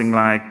something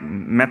like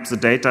map the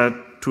data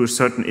to a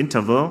certain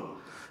interval,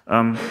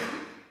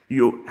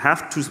 you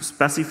have to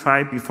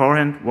specify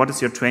beforehand what is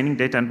your training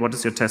data and what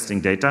is your testing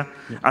data.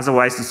 Yeah.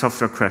 Otherwise, the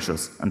software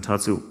crashes and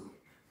tells you,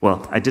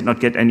 well, I did not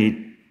get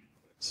any.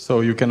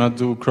 So you cannot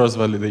do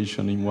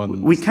cross-validation in one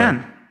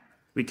step.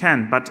 We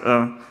can, but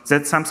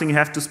that's something you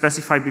have to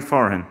specify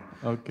beforehand.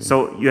 Okay.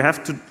 So you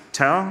have to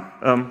tell.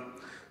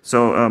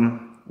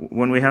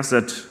 When we have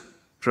that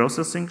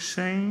processing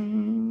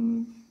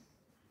chain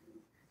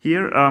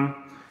here,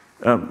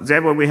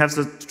 there where we have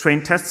the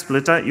train test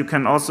splitter, you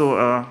can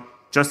also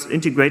just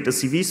integrate a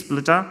CV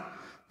splitter,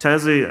 tell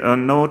the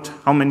node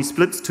how many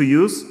splits to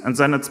use, and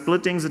then it's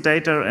splitting the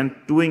data and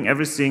doing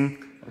everything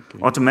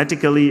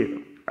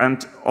automatically.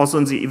 And also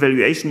in the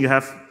evaluation, you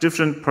have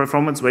different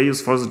performance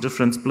values for the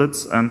different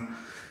splits, and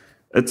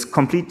it's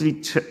completely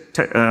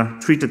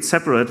treated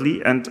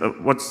separately. And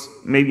what's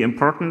maybe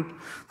important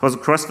for the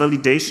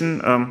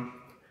cross-validation,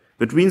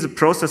 between the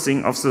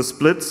processing of the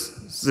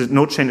splits, the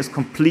node chain is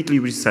completely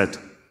reset.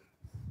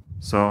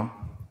 So,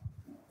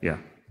 yeah.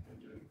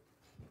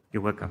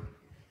 You're welcome.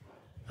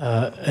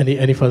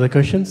 Any further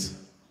questions?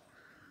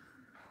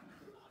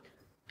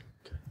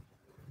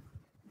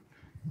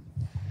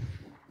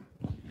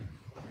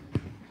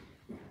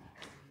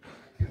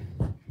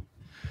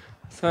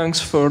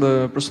 Thanks for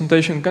the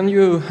presentation. Can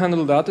you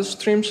handle data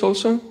streams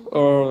also,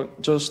 or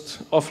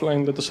just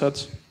offline data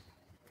sets?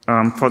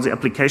 For the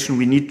application,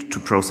 we need to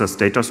process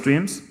data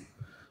streams.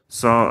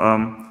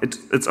 So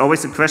it's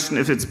always a question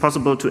if it's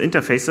possible to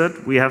interface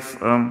it. We have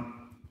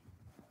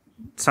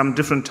some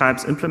different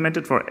types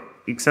implemented for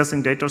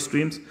accessing data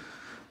streams.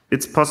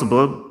 It's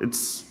possible.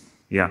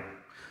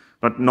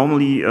 But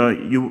normally,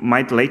 you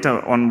might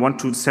later on want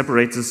to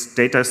separate this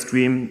data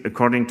stream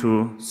according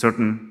to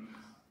certain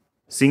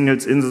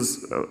signals in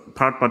this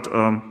part, but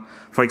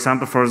for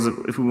example,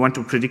 if we want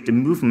to predict a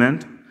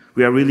movement,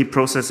 we are really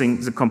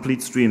processing the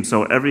complete stream.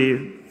 So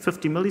every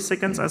 50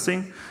 milliseconds, I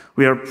think,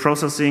 we are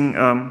processing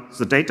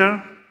the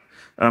data,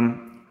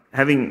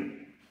 having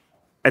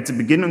at the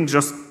beginning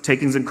just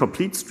taking the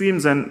complete stream,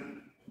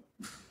 then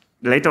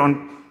later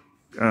on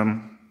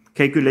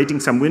calculating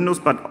some windows,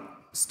 but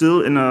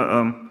still in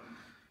a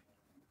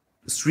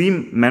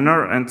stream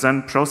manner, and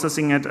then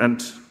processing it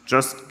and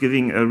just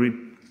giving a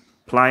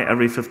reply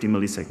every 50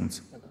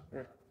 milliseconds.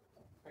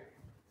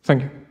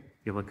 Thank you.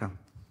 You're welcome.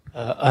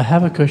 I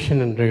have a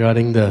question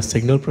regarding the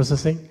signal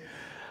processing.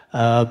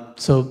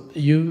 So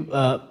you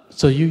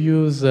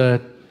use a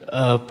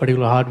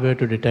particular hardware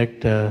to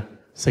detect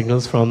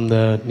signals from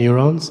the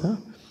neurons,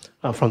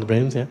 from the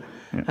brains, yeah.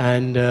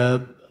 And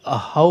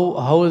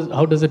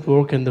how does it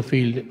work in the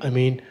field? I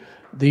mean,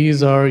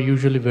 these are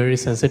usually very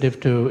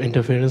sensitive to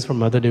interference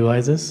from other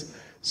devices.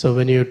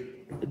 So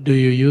do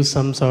you use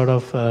some sort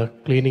of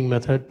cleaning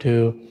method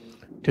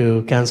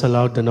to cancel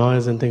out the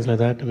noise and things like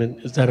that? I mean,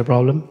 is that a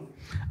problem?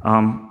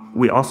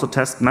 We also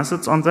test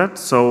methods on that.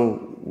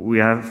 So we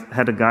have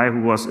had a guy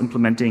who was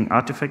implementing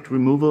artifact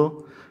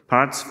removal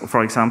parts,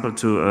 for example,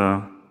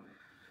 to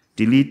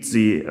delete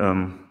the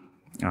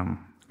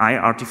eye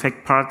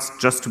artifact parts,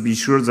 just to be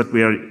sure that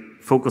we are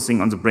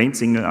focusing on the brain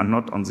signal and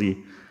not on the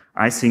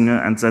eye signal,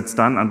 and that's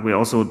done. And we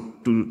also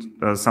do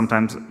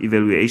sometimes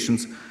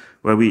evaluations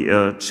where we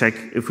check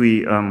if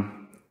we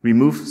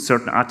remove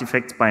certain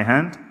artifacts by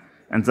hand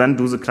and then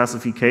do the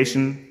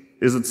classification.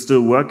 Is it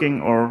still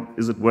working, or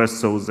is it worse,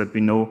 so that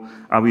we know,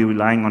 are we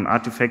relying on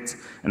artifacts?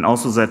 And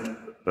also that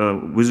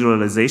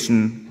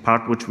visualization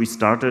part which we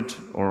started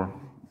or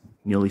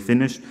nearly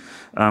finished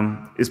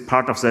is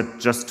part of that,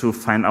 just to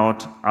find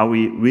out, are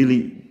we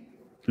really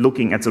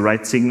looking at the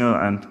right signal,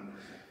 and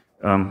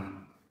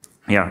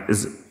yeah,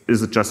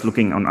 is it just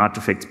looking on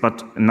artifacts?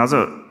 But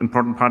another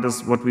important part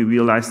is what we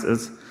realized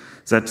is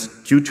that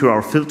due to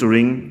our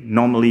filtering,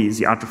 normally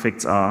the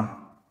artifacts are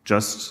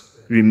just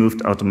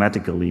removed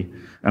automatically,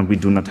 and we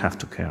do not have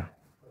to care.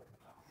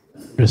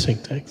 Interesting,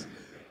 thanks.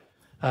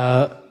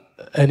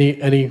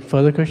 Any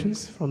further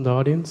questions from the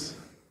audience?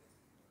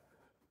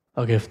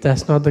 Okay, if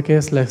that's not the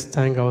case, let's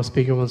thank our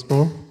speaker once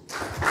more.